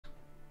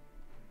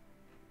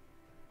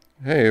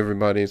Hey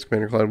everybody, it's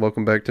Commander Clyde.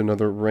 Welcome back to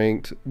another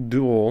ranked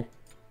duel.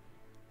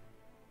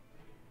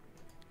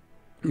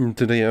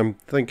 Today I'm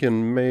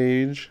thinking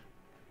mage.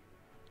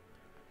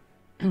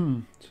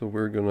 So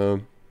we're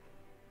gonna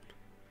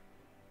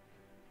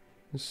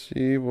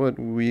see what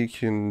we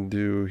can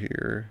do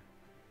here.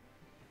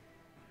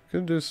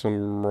 Could do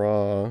some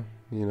raw,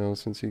 you know,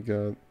 since he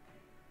got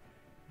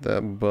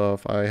that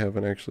buff. I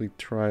haven't actually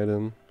tried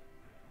him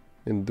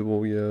in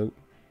duel yet.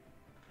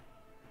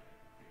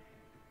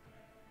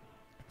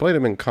 Played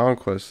him in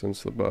Conquest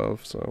since the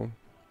buff, so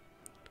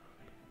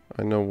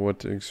I know what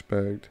to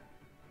expect.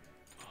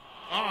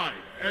 I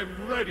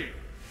am ready.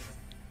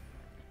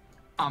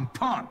 I'm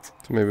pumped.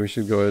 So maybe we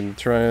should go ahead and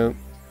try it.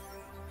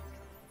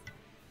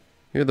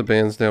 Here are the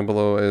bands down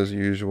below as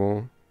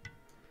usual.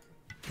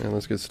 And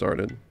let's get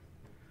started.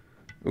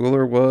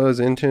 Uller was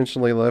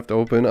intentionally left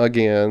open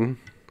again,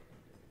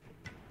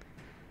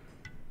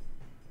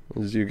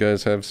 as you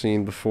guys have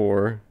seen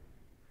before.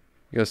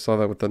 You guys saw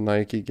that with the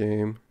Nike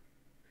game.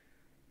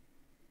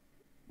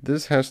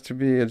 This has to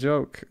be a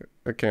joke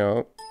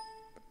account.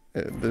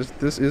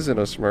 This isn't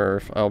a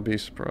Smurf. I'll be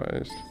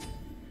surprised.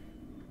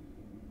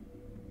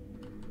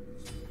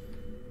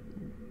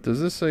 Does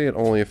this say it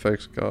only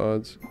affects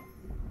gods?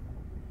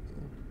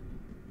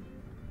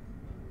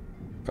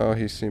 Oh,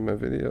 he's seen my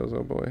videos.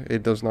 Oh boy.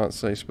 It does not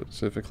say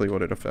specifically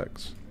what it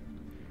affects.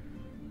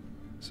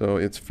 So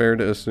it's fair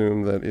to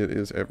assume that it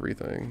is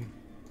everything.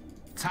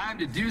 Time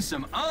to do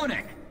some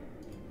owning.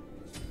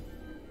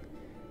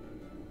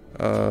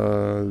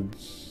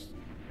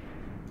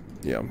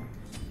 Yeah.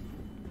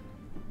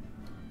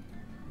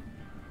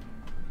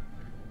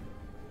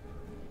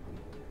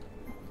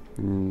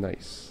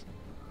 Nice.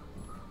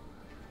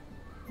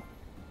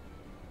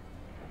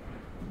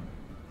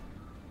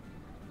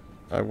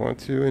 I want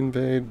to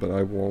invade, but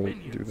I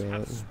won't do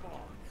that.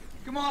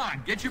 Come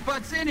on, get your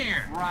butts in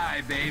here.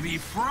 Fry, baby,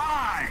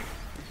 fry.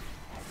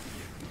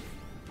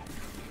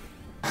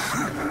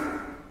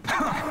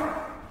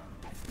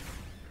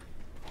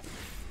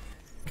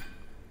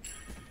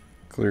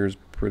 Clear's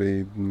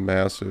pretty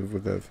massive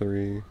with that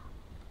 3.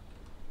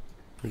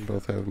 We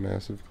both have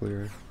massive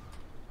clear.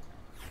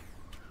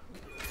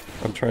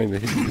 I'm trying to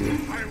hit you.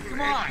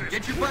 Come on,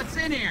 get your butts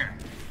in here.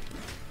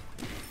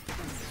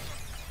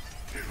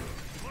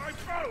 My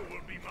bow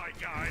will be my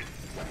guide.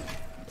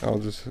 I'll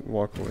just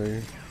walk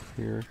away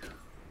here.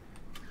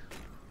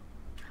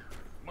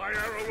 My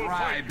arrow will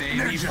Fry, find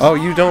baby. Oh,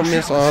 you don't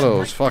miss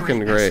autos.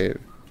 Fucking great.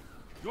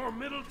 your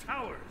middle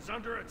tower is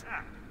under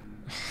attack.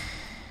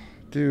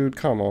 Dude,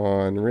 come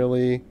on.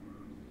 Really?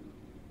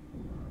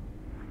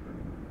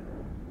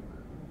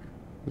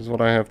 This is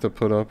what I have to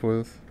put up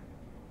with?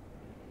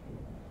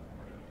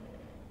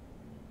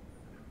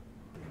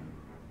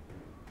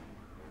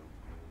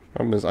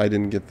 Problem is I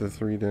didn't get the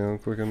 3 down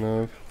quick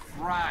enough.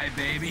 Fry,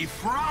 baby,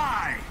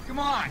 fry. Come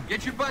on,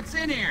 get your butts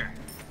in here.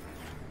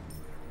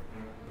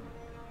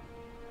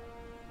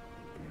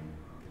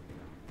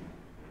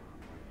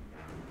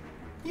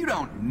 You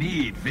don't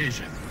need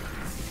vision.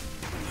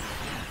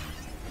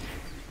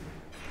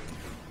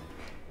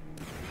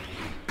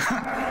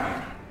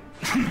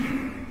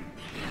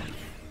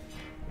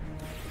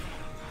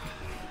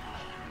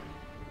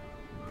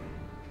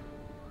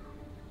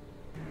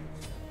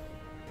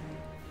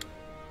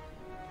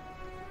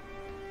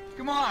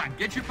 Come on,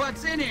 get your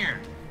butts in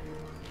here.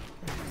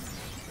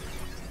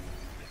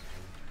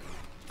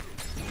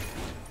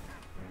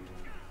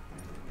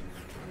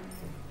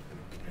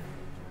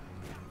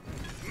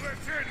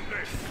 Let's end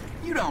this.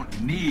 You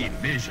don't need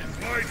vision.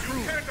 My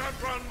true can't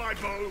outrun my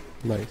bow.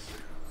 Nice.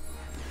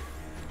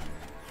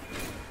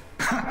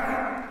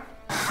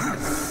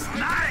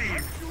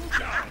 Nice.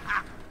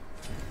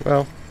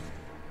 Well,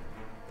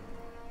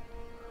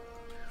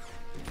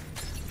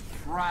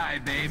 Fry,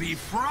 baby,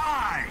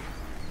 fry.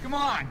 Come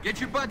on,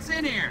 get your butts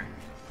in here.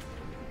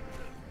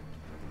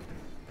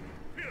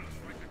 Feels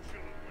like a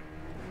children.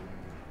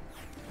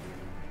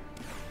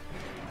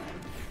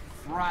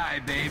 Fry,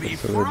 baby,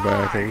 so they're fry.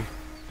 backing.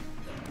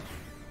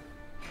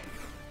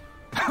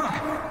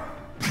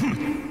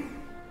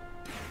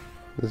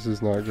 This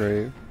is not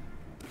great.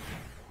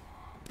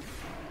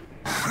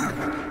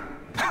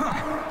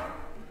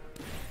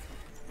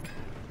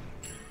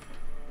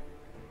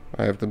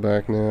 I have to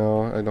back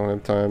now. I don't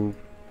have time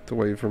to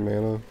wait for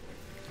mana.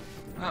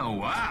 Oh,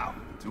 wow.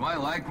 Do I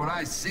like what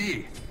I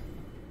see?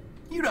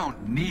 You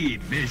don't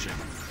need vision.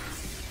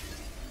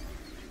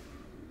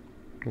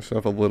 I still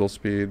have a little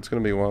speed. It's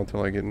gonna be a while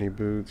until I get any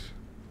boots.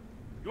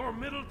 Your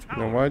middle tower.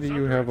 Now, why is do you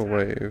under have a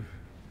attack. wave?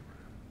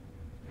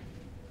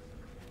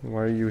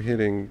 Why are you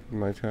hitting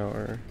my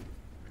tower?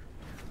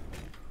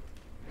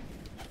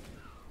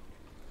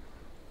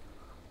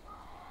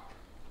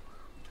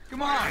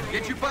 Come on,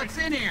 get your butts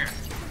in here.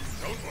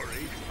 Don't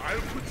worry,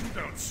 I'll put you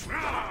down.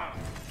 Ah!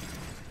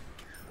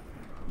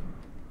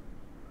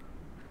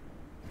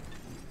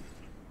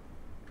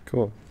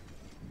 Cool.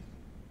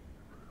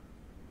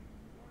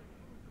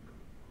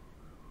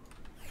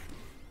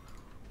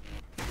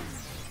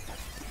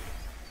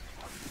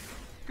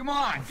 Come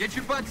on, get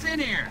your butts in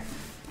here.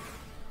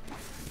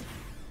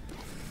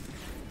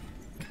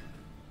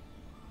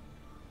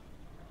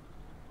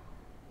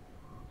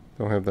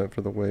 Don't have that for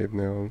the wave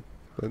now,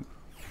 but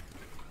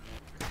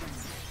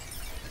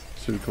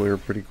should clear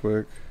pretty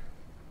quick.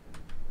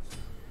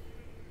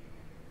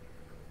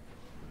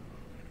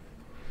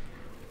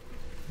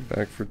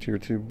 Back for tier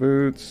 2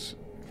 boots,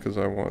 because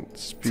I want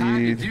speed.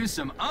 Time to do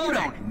some owning. You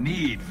don't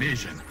need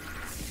vision.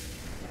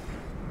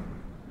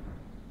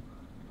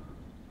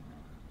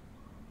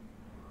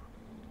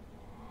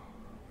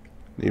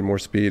 Need more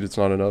speed, it's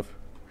not enough.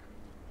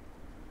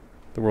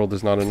 The world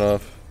is not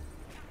enough.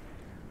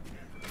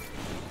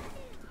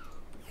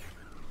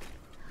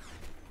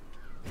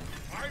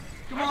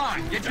 Come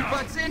on, get your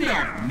butts in here.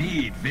 You don't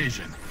need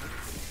vision.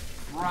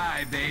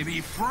 Fry,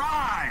 baby,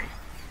 fry!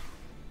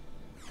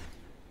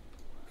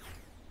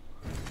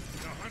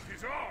 The hunt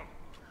is on.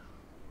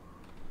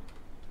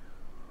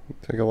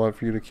 Take a lot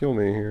for you to kill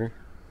me here.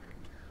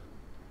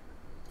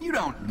 You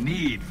don't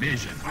need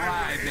vision.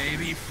 Fry,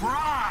 baby,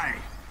 fry!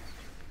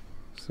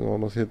 Still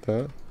almost hit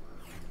that.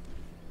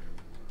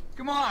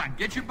 Come on,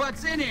 get your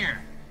butts in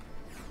here.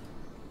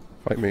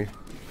 Fight me.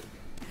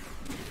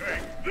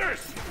 Take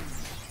this.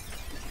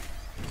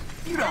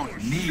 You don't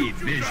need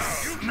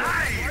vision.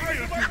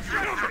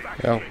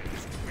 Ow.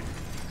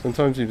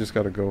 Sometimes you just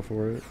gotta go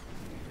for it.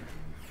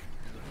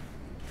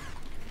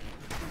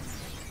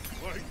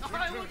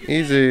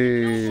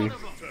 Easy.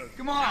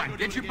 Come on,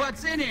 get your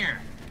butts in here.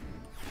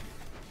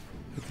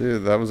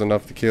 Dude, that was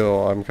enough to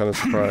kill. I'm kind of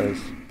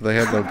surprised. They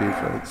had no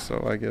defense,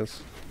 so I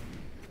guess.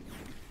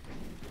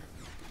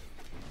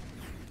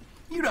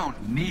 You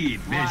don't need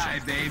vision. Fry,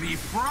 baby,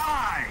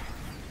 fry!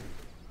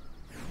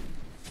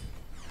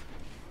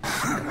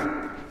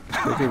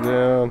 Take him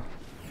down.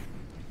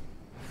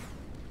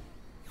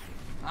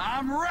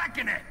 I'm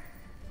wrecking it.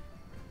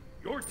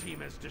 Your team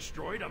has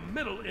destroyed a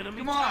middle enemy.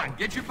 Come on,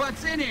 get your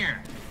butts in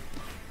here.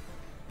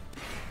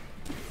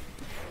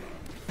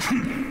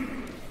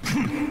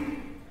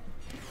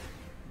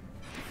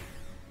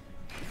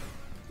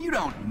 You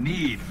don't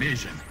need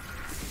vision.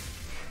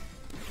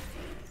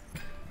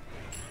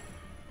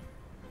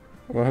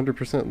 I'm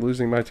 100%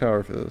 losing my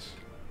tower for this.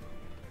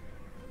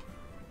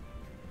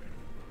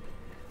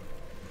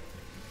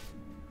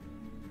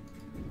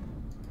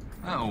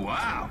 Oh,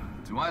 wow.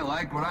 Do I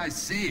like what I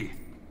see?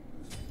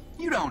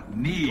 You don't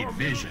need Your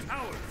vision.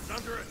 tower is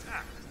under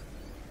attack.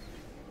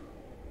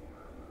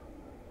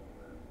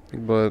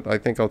 But I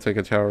think I'll take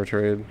a tower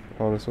trade,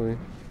 honestly.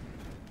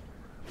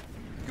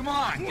 Come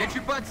on, get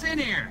your butts in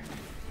here.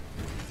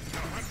 The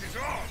hunt is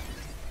on.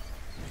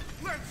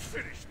 Let's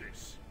finish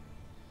this.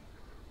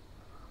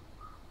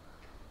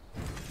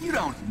 You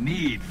don't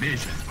need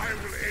vision. I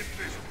will end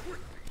this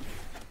quickly.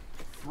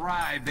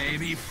 Fry,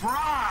 baby,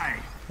 fry!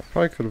 I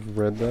probably could have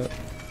read that,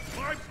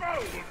 My bow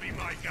will be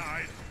my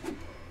guide.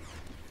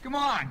 Come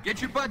on,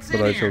 get your butts but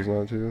in I here. chose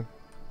not to.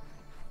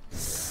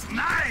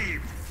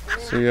 Snipe!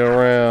 See you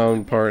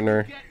around,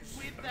 partner.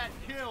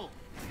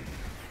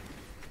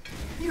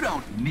 You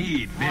don't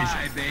need vision.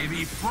 Fry,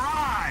 baby,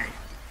 fry!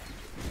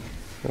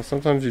 Well,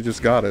 sometimes you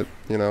just got it,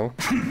 you know?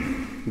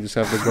 You just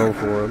have to go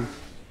for him.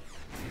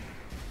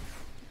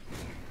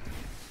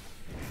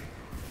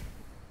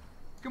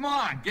 Come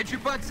on, get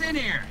your butts in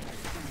here.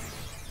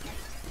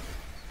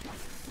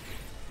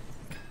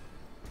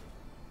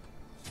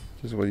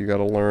 This is what you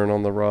gotta learn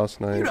on the Raw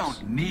Snipes. You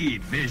don't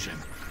need vision.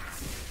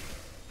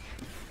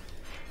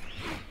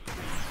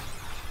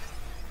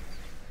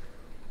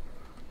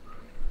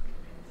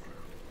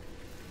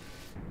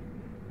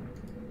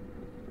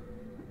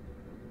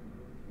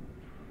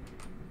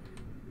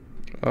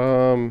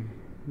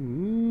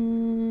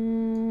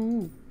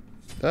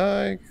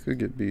 I could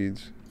get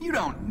beads. You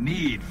don't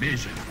need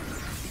vision.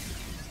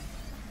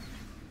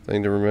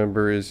 Thing to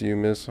remember is you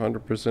miss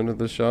 100% of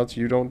the shots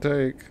you don't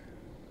take.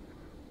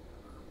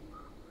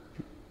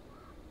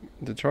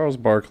 Did Charles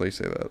Barkley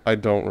say that? I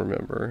don't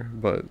remember,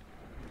 but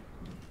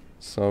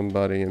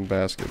somebody in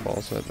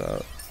basketball said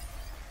that.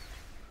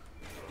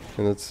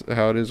 And that's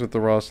how it is with the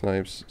Raw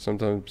Snipes.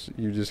 Sometimes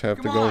you just have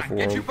to go for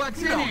Get them. your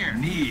butts in here.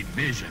 Need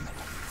vision.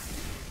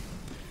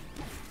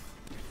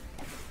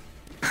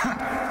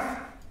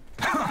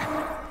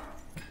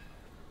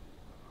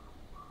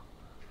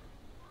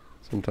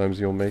 Sometimes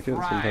you'll make it,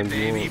 Fry, sometimes you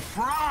baby, won't.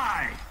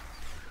 fry!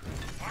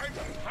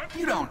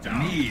 You don't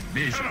need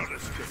vision.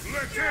 Let's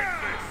end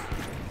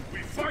this. We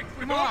fight with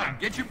Come on,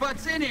 get your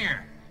butts in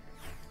here.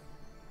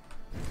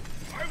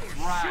 I will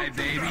Fry, shoot you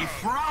baby, down.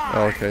 fry!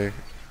 Okay.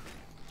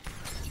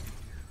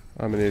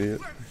 I'm an idiot.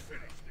 Let's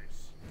finish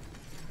this.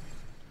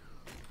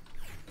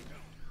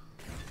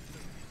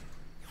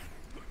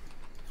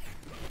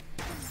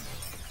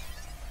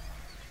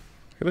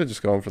 Could have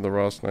just gone for the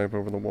Raw Snipe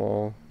over the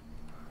wall.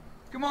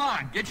 Come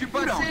on, get your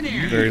butts in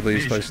here. At the very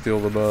least, I steal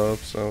the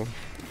buff, so.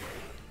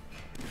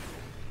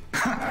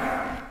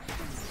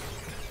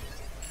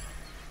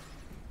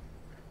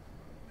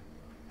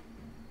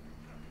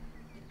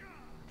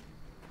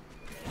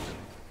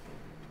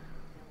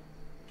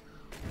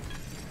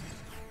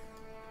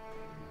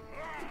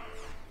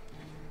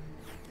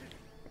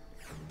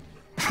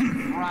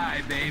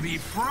 Fry, baby,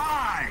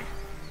 fry!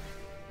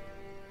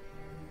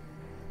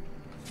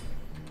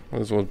 Might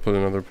as well put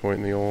another point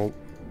in the ult.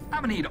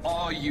 I'm gonna need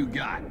all you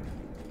got.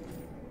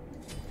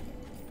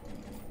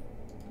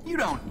 You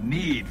don't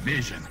need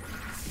vision.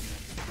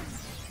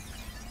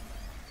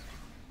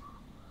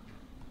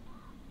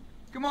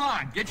 Come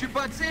on, get your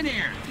butts in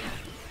here.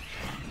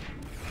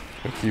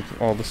 We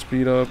keep all the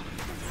speed up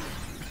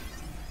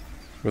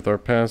with our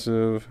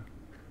passive.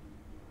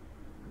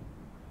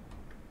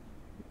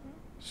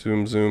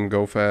 Zoom, zoom,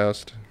 go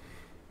fast.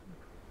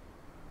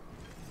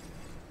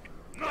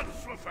 Not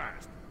so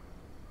fast.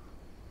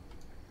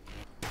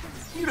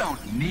 You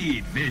don't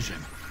need vision.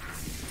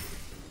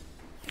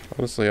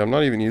 Honestly, I'm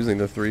not even using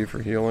the 3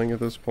 for healing at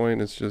this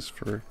point. It's just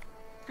for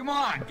Come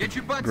on, get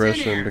your butts in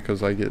aggression here.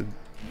 because I get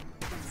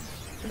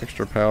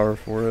extra power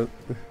for it.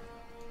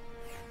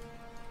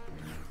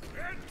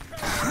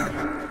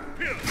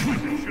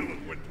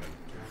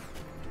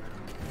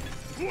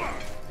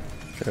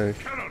 Okay.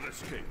 Cannot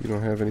escape. You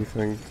don't have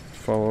anything to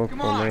follow up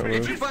Come on on, that get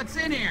with? your butts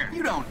in here.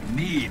 You don't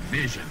need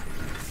vision.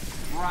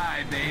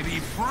 Fry, baby,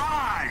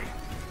 fry.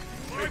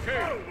 My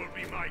bow will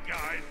be my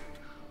guide.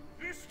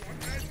 This one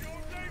has your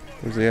name on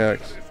Where's the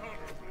axe?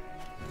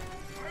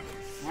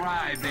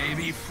 Fry,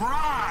 baby,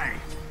 fry.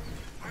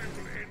 I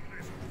will end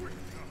this quick.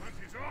 The hunt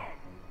is on.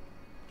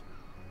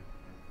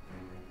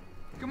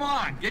 Come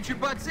on, get your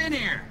butts in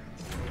here.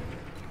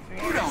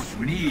 You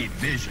don't need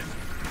vision.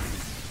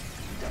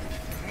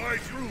 My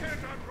true. Can't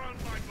outrun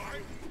my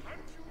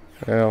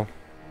bite. Well,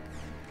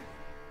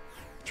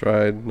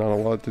 tried. Not a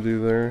lot to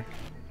do there.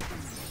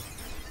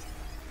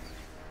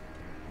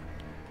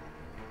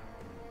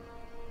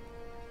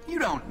 You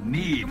don't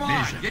need Come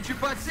vision. on, get your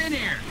butts in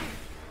here.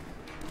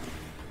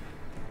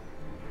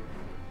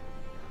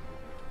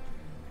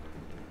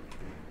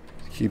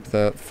 Keep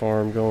that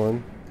farm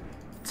going.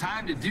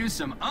 Time to do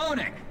some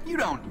owning. You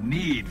don't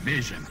need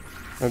vision.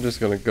 I'm just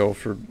gonna go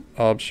for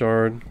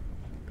Obshard.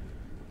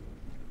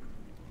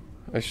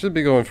 I should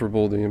be going for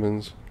Bull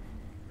Demons.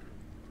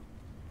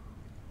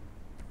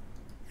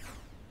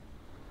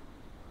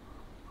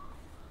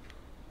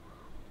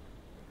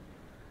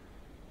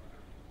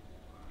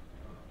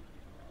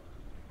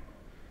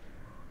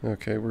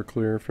 Okay, we're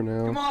clear for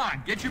now. Come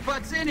on, get your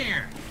butts in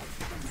here.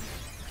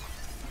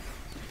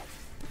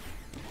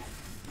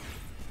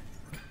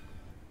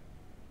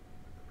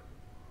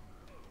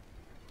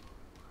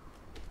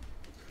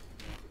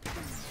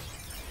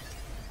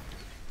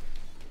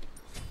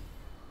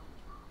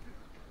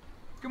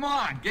 Come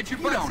on, get your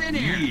butts in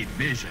here. You don't need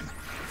vision.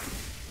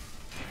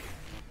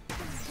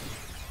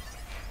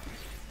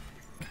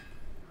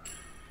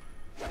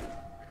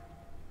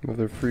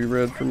 Another free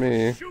red for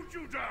me. Shoot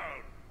you down.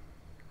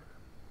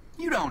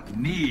 You don't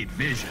need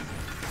vision.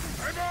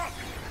 I'm off.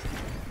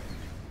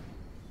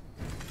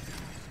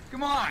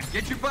 Come on,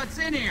 get your butts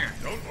in here.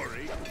 Don't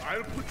worry.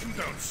 I'll put you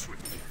down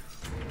swiftly.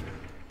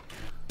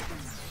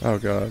 Oh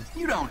god.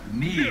 You don't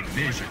need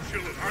vision.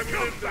 I'm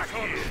in back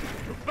here.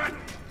 Back.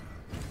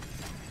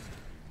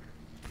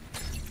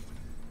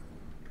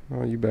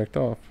 Oh, you backed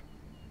off.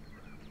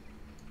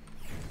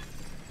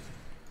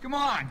 Come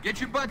on, get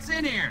your butts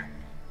in here.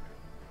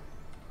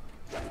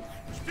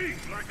 Sting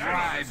like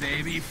Fry, arrows.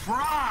 baby,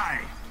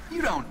 fry.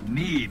 You don't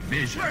need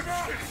vision. I'm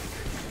off.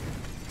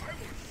 I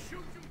will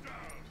shoot you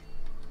down.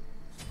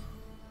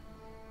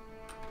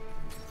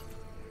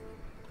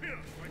 Feels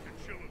like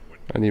a chill of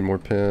winter. I need more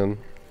pin.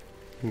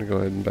 I'm gonna go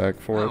ahead and back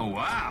for Oh,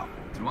 wow.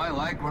 Do I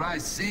like what I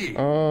see?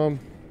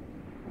 it.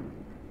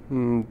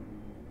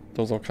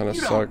 Those all kind of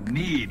You suck. don't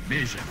need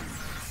vision.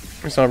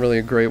 It's not really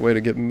a great way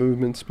to get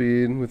movement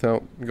speed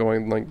without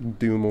going like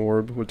Doom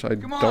Orb, which I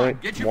Come on,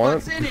 don't get your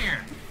want. butts in here.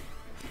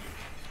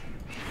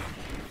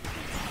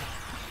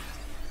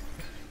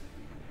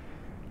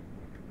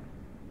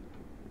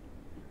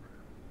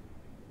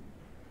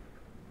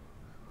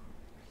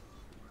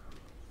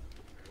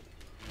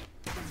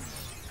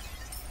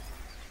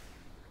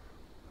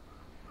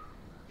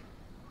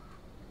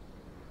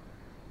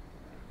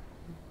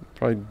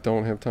 Probably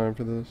don't have time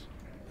for this.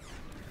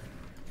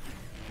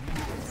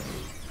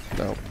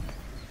 No.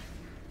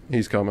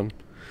 He's coming.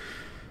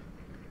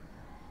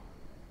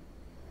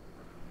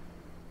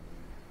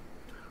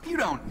 You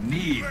don't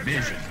need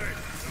vision. The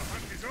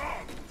hunt is on.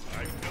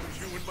 I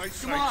felt you in my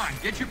sights. Come on,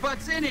 get your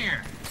butts in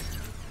here.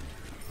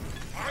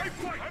 I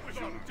was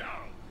on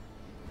down.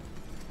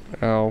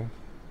 Ow.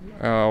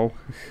 Ow.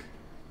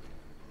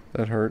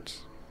 That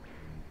hurts.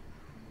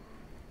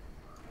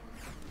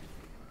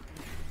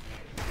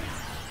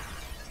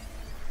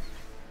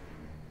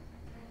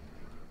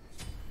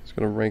 Just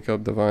gonna rank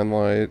up Divine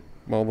Light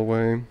all the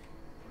way.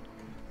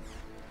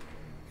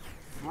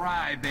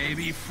 Fry,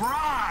 baby,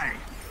 fry.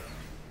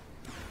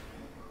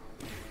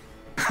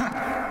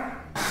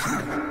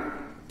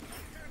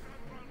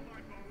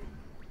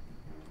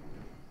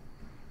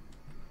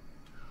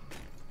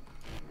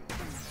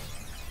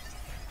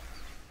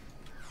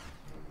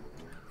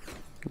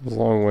 The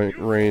long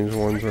range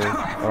ones are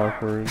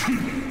awkward.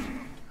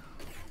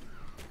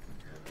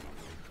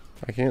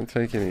 I can't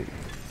take any.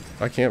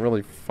 I can't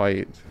really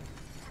fight.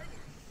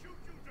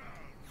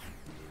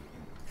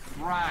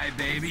 Fry,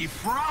 baby,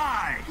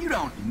 fry. You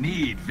don't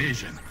need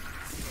vision.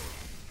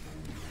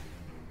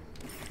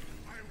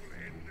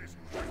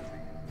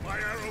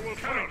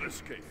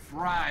 escape.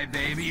 Fry,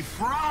 baby,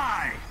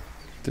 fry!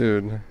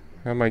 Dude,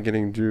 how am I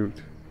getting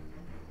duped?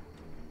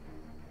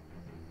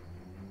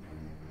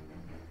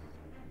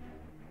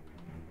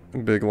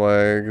 Big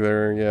lag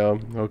there, yeah,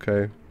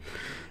 okay.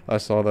 I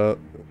saw that.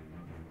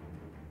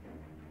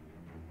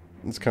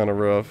 It's kind of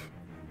rough.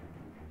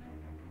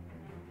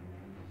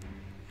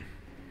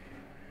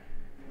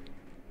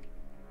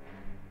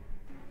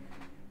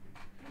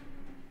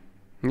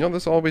 You know,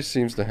 this always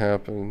seems to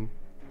happen.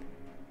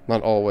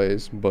 Not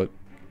always, but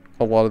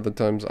a lot of the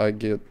times I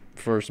get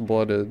first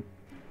blooded,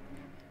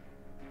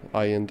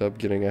 I end up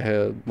getting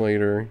ahead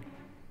later.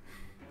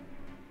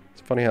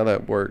 It's funny how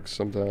that works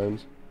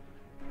sometimes.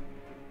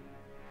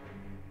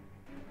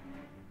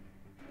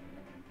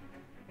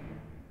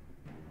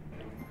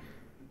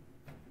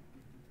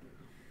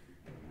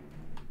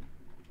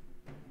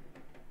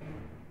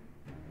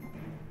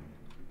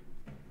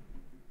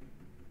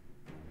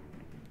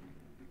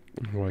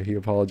 Why he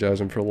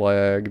apologizing for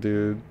lag,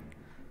 dude.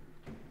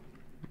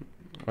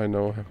 I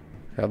know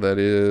how that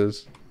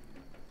is.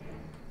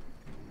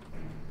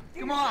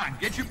 Come on,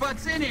 get your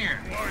butts in here!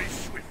 Fly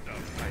swifter,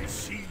 I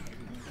see you.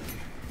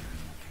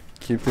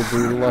 Keep the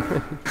boot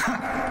alive.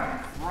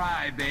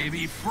 Fry,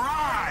 baby,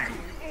 fry!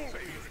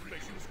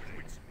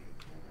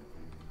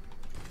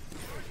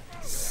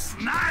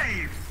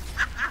 Snipe!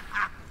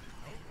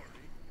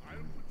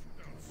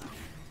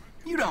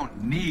 You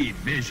don't need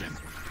vision.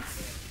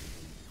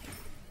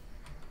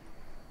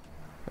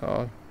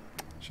 Oh,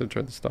 should have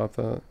tried to stop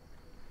that.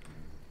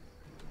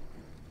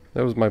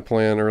 That was my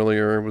plan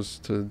earlier, was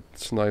to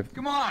snipe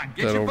Come on,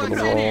 get that your over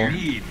butts the in here! wall.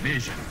 Need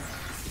vision.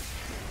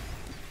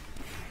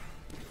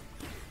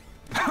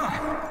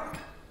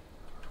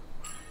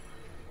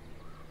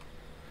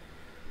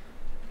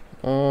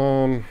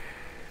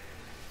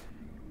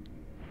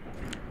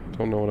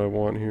 Don't know what I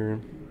want here.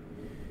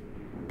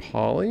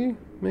 Poly,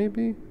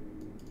 maybe?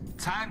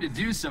 Time to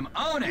do some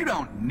owning. You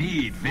don't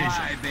need vision.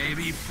 Fry,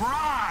 baby,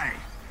 fry!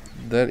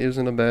 That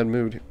isn't a bad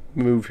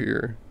move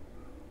here.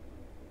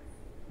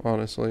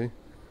 Honestly.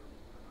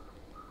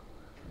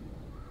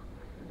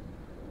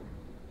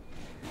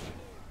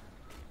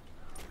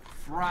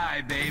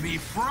 Fry, baby,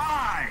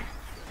 fry!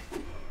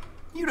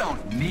 You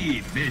don't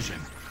need vision.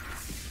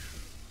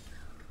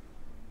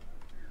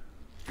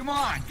 Come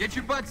on, get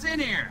your butts in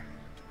here!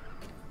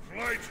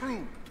 Fly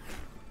true.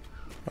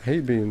 I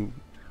hate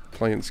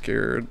playing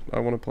scared. I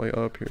want to play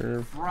up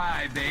here.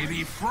 Fry,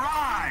 baby,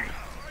 fry!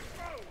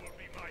 My bow will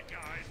be my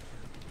guide.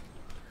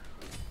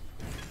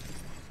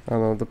 I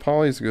don't know, the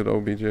poly's good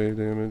OBJ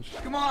damage.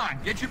 Come on,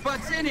 get your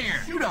butts in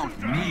here! You don't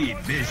need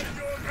vision.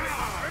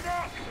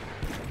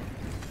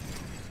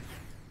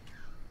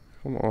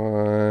 Come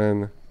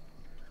on.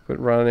 Quit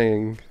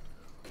running.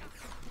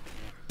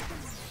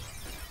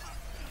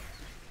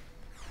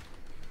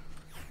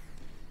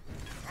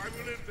 I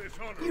will end this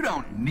honor. You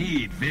don't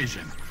need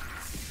vision.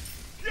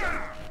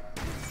 Yeah.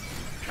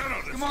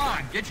 Cannot Come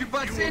on, get your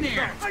butts in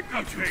here! I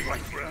got you right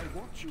where I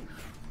want you.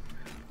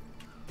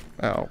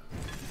 Ow.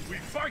 We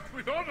fight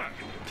with honor.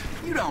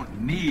 You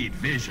don't need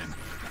vision.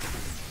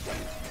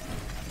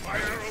 My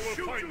arrow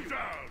will find you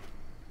down.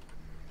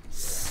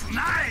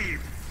 Snipe!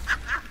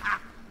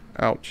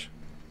 Ouch.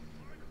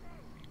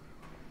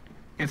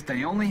 If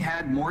they only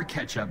had more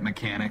catch-up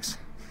mechanics.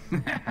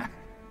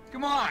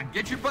 Come on,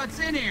 get your butts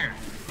in here!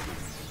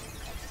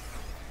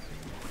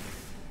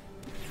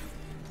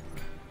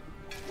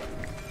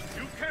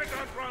 You can't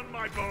outrun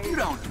my bow. You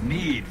don't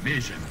need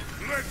vision.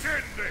 Let's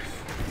end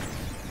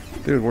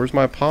this. Dude, where's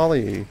my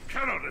poly?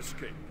 Cannot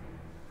escape.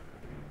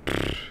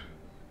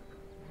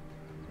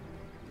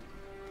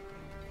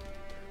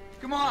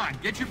 Come on,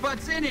 get your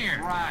butts in here!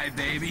 Fry,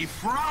 baby,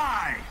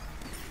 fry!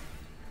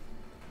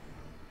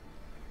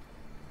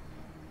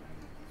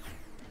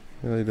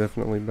 Yeah, they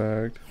definitely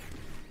bagged.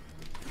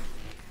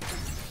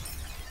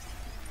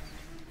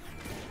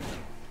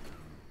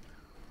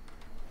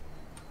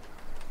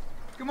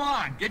 Come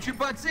on, get your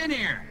butts in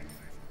here!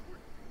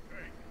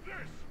 Hey, this.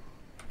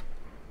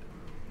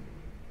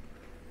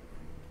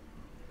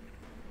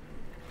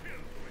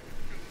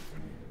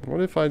 What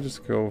if I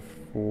just go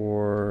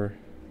for...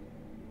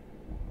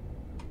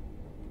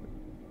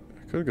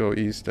 I could go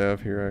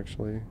E-staff here,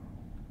 actually.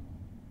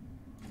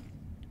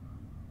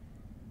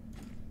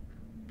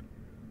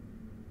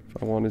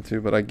 If I wanted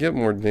to, but I get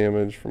more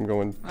damage from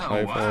going Oh,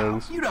 knife wow.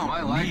 lines. You don't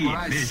I like need what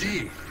I vision.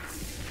 see.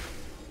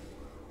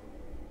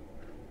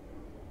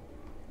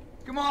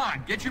 Come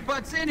on, get your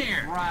butts in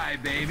here! Fry,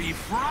 baby,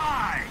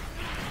 fry!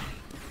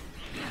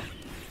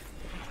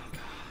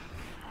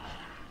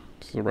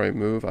 It's the right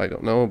move, I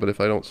don't know, but if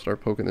I don't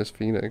start poking this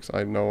Phoenix,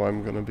 I know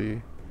I'm gonna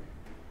be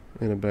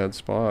in a bad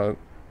spot.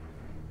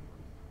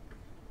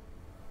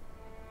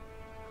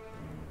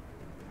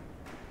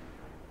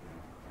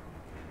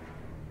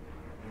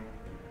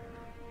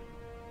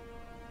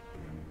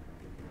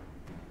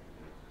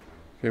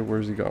 Okay,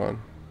 where's he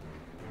gone?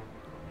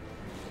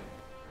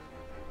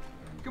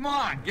 Come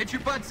on, get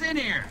your butts in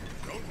here!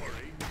 Don't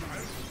worry.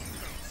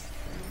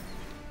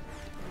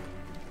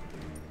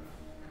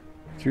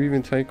 Did you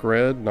even take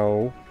red?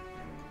 No.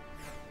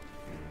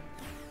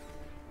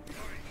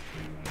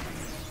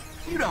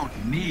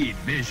 don't need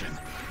vision.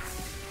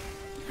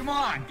 Come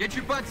on, get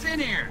your butts in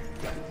here.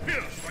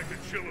 Pierce like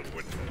a chill of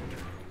winter.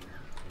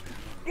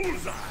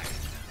 Bullseye!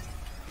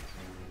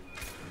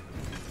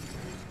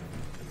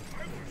 I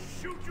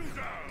will shoot you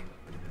down!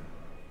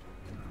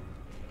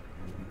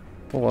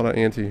 A lot of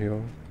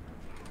anti-heal.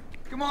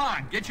 Come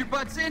on, get your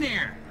butts in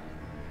here.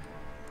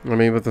 I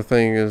mean, but the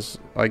thing is,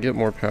 I get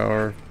more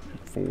power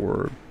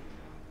for...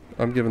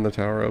 I'm giving the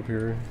tower up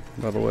here,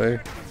 by the way.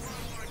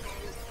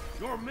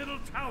 Your middle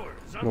tower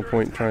is No under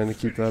point attack. trying to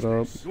keep that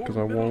up, Your because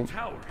I middle won't.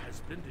 tower has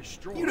been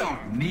destroyed. You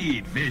don't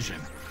need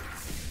vision.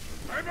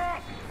 I'm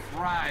off!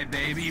 Fry,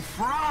 baby,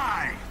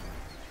 fry!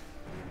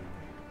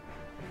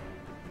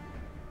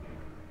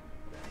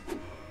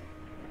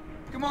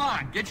 Come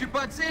on, get your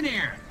butts in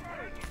here.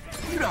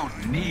 You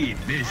don't need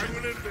I vision.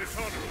 will end this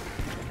honorably.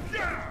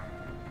 Yeah!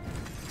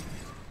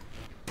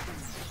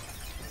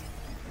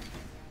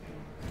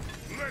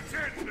 Let's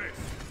end this!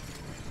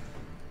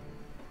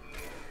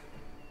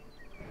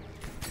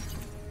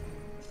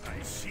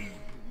 I see.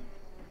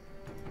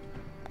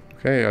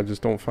 Okay, I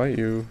just don't fight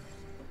you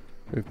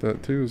if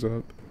that 2's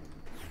up.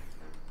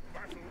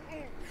 Battle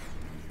over.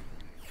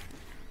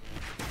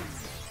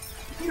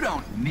 You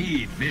don't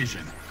need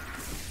vision.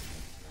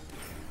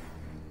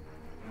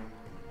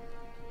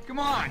 Come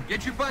on,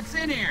 get your butts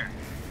in here.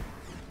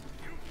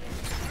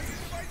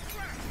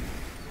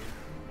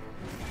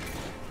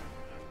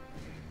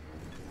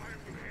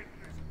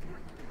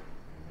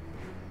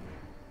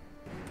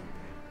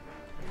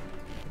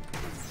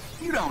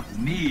 You don't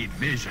need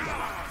vision.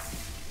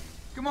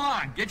 Come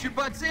on, get your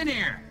butts in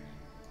here.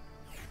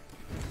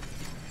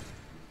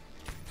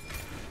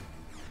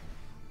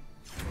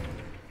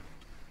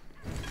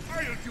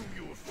 I'll do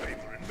you a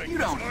favor and make You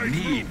this don't nice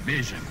need room.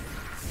 vision.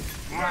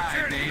 Fry, Let's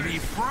end baby,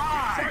 this.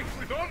 fry! Fight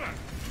with honor.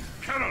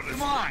 Cannot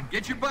Come on,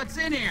 get your butts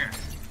in here.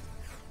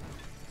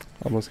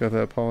 Almost got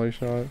that poly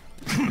shot.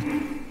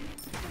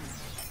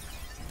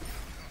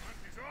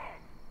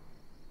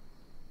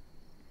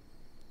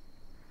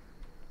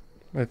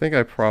 I think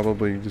I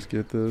probably just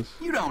get this.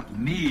 You don't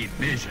need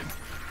vision.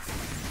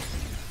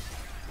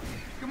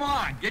 Come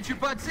on, get your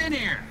butts in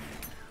here.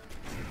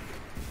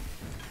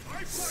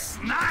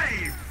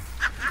 Snipe!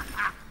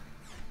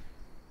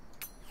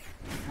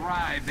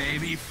 Fry,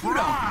 baby,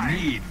 fry! You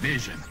don't need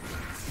vision.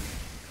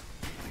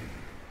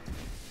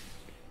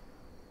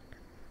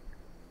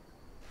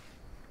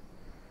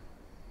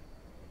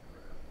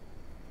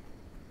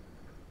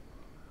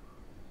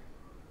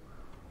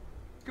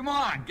 Come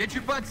on, get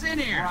your butts in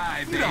here.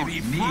 Fry, baby, you don't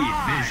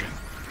need vision.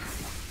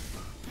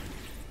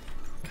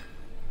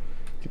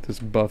 Get this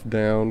buff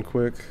down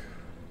quick.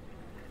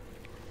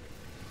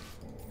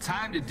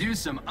 Time to do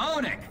some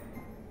owning.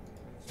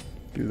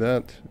 Do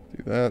that.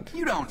 Do that.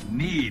 You don't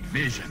need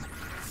vision.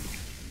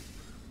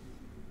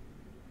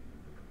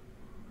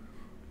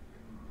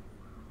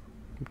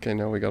 Okay,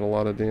 now we got a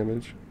lot of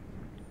damage.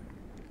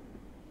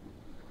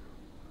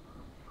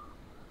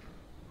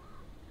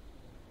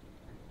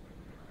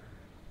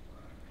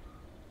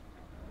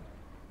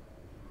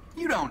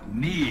 You don't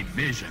need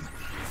vision.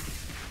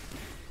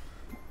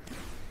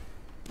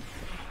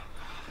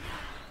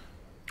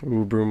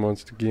 Ooh, Broom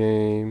wants to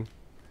game.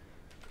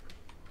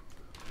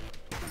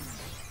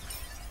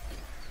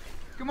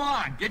 Come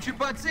on, get your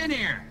butts in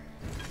here.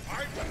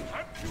 I will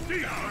hunt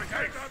you down. I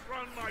cannot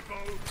run my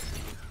bow.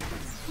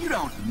 You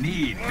don't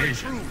need My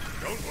vision. broom.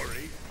 Don't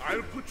worry.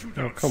 I'll put you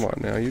Oh, down. come on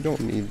now. You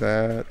don't need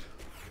that.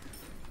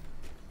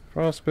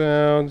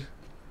 Crossbound.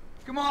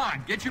 Come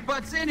on, get your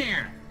butts in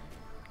here.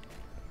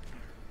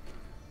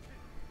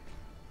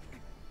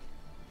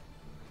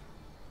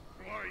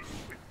 Fly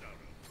swift arrow.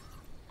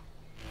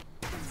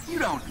 You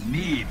don't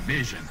need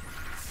vision.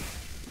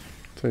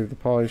 Save the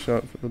poly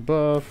shot for the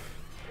buff.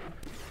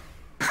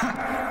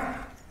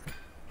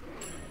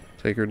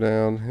 Take her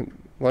down.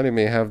 Letting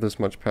me have this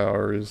much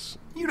power is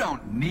You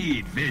don't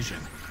need vision.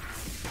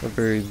 a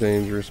very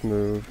dangerous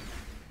move.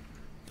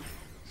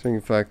 Seeing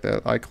the fact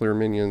that I clear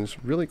minions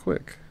really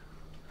quick.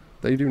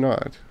 They do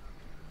not.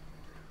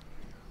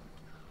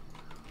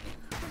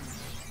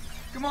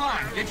 Come on,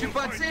 get your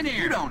butts in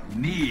here. You don't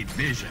need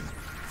vision.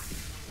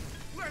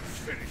 Let's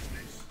finish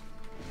this.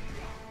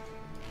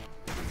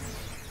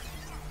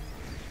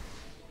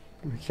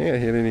 We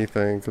can't hit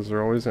anything because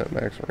they're always at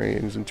max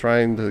range, and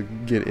trying to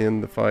get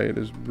in the fight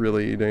is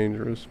really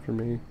dangerous for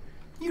me.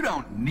 You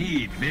don't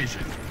need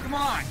vision. Come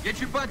on, get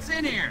your butts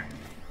in here.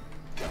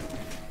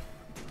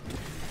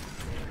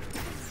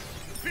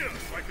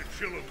 Feels like a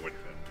chill of winter.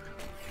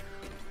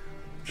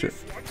 Shit.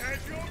 This one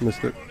has your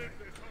Missed it. marvel in this.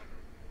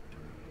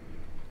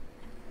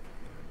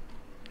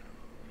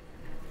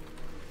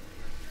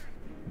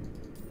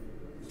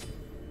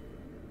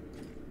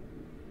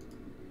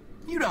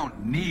 You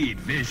don't need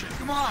vision.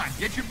 Come on,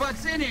 get your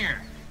butts in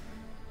here.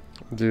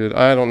 Dude,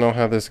 I don't know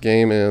how this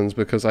game ends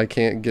because I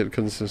can't get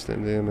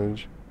consistent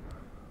damage.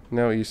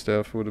 Now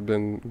E-Staff would have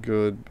been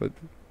good, but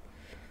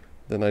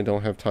then I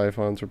don't have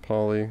Typhons or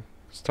Poly.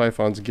 'Cause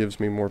Typhons gives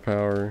me more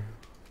power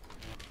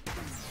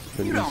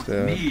than You don't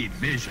E-Staff. need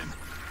vision.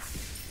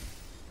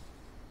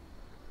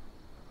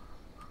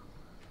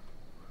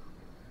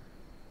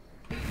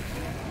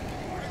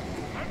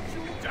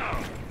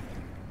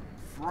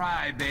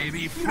 Fry,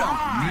 baby,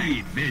 fry! You don't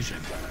need vision.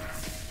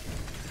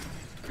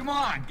 Come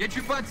on, get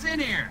your butts in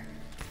here!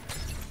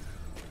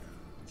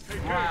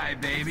 Fry,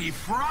 baby,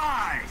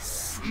 fry!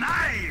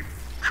 Snipe!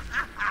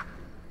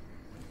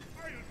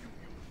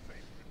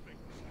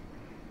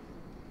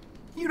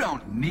 You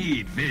don't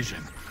need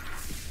vision.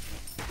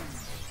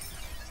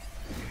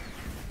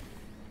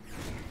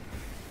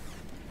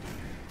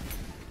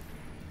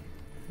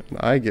 And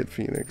I get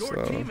Phoenix, Your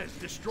though. team has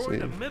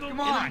destroyed the See, middle Come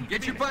on, enemy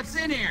get your Phoenix. butts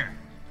in here!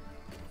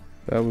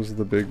 that was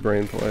the big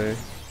brain play.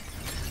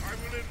 I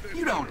will end this.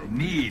 You don't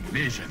need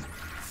vision.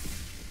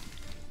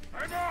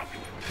 I'm off.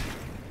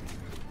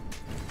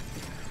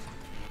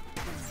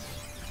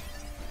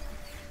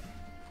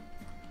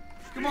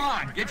 Come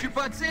on, get your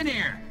butts in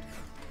here!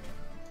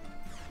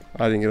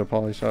 I didn't get a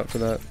poly shot for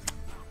that.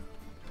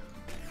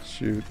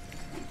 Shoot.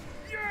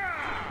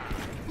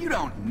 You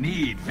don't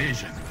need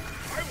vision.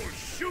 I will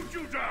shoot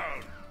you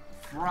down.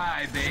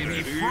 Fry,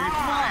 baby, fry!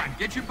 Come on,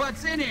 get your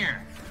butts in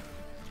here!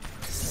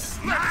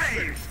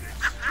 Snipe!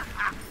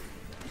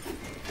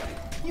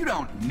 You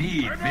don't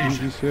need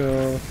vision. Easy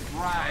shell.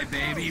 Fry,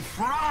 baby,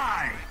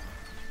 fry!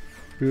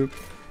 Yep.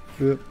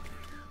 Yep.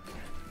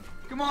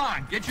 Come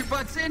on, get your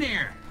butts in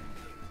here!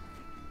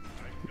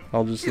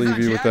 I'll just You leave thought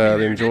you you with had me that.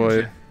 there, Enjoy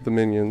didn't you? the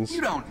minions.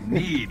 You don't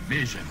need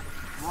vision.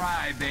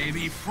 Fry,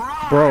 baby,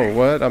 fry! Bro,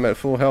 what? I'm at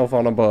full health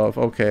on a buff.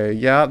 Okay,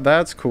 yeah,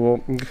 that's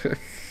cool.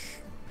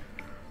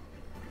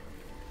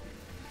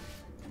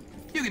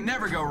 You can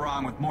never go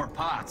wrong with more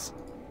pots.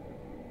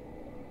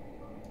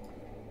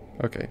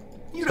 Okay.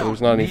 You So don't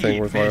there's not anything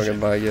need worthwhile I vision.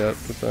 can buy yet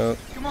with that.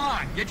 Come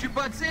on, get your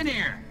butts in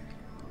here!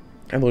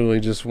 I literally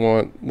just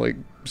want, like,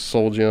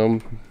 Soul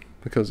Gem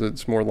because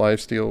it's more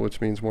lifesteal,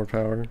 which means more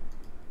power.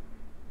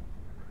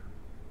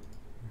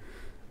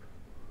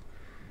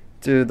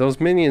 Dude, those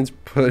minions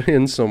put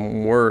in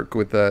some work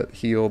with that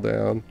heal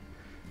down.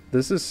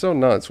 This is so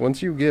nuts.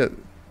 Once you get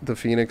the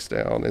Phoenix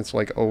down, it's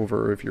like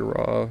over if you're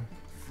raw.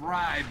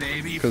 Fry,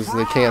 baby, Because fry!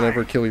 they can't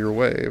ever kill your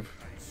wave.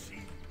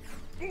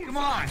 Come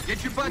on,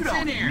 get your butts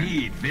in here! You don't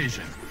need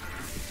vision.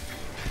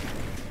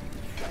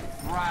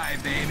 Fry,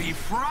 baby,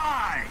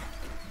 fry!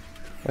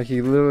 Like,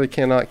 he literally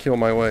cannot kill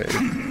my wave.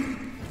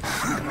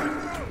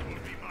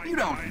 You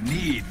don't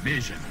need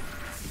vision.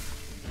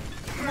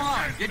 Come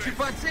on, get your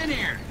butts in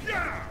here!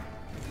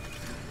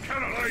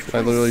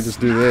 I literally just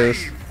do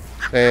this.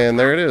 And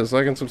there it is.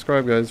 Like and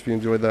subscribe, guys, if you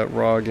enjoyed that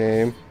raw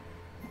game.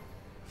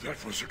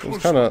 That was a It close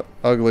was kind of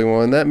ugly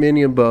one. That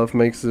minion buff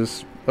makes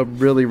this a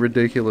really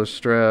ridiculous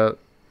strat.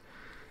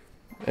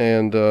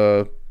 And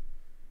I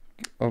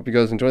hope you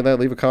guys enjoyed that.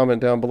 Leave a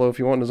comment down below if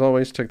you want. And as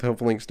always, check the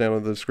helpful links down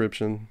in the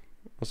description.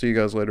 I'll see you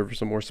guys later for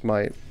some more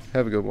Smite.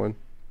 Have a good one.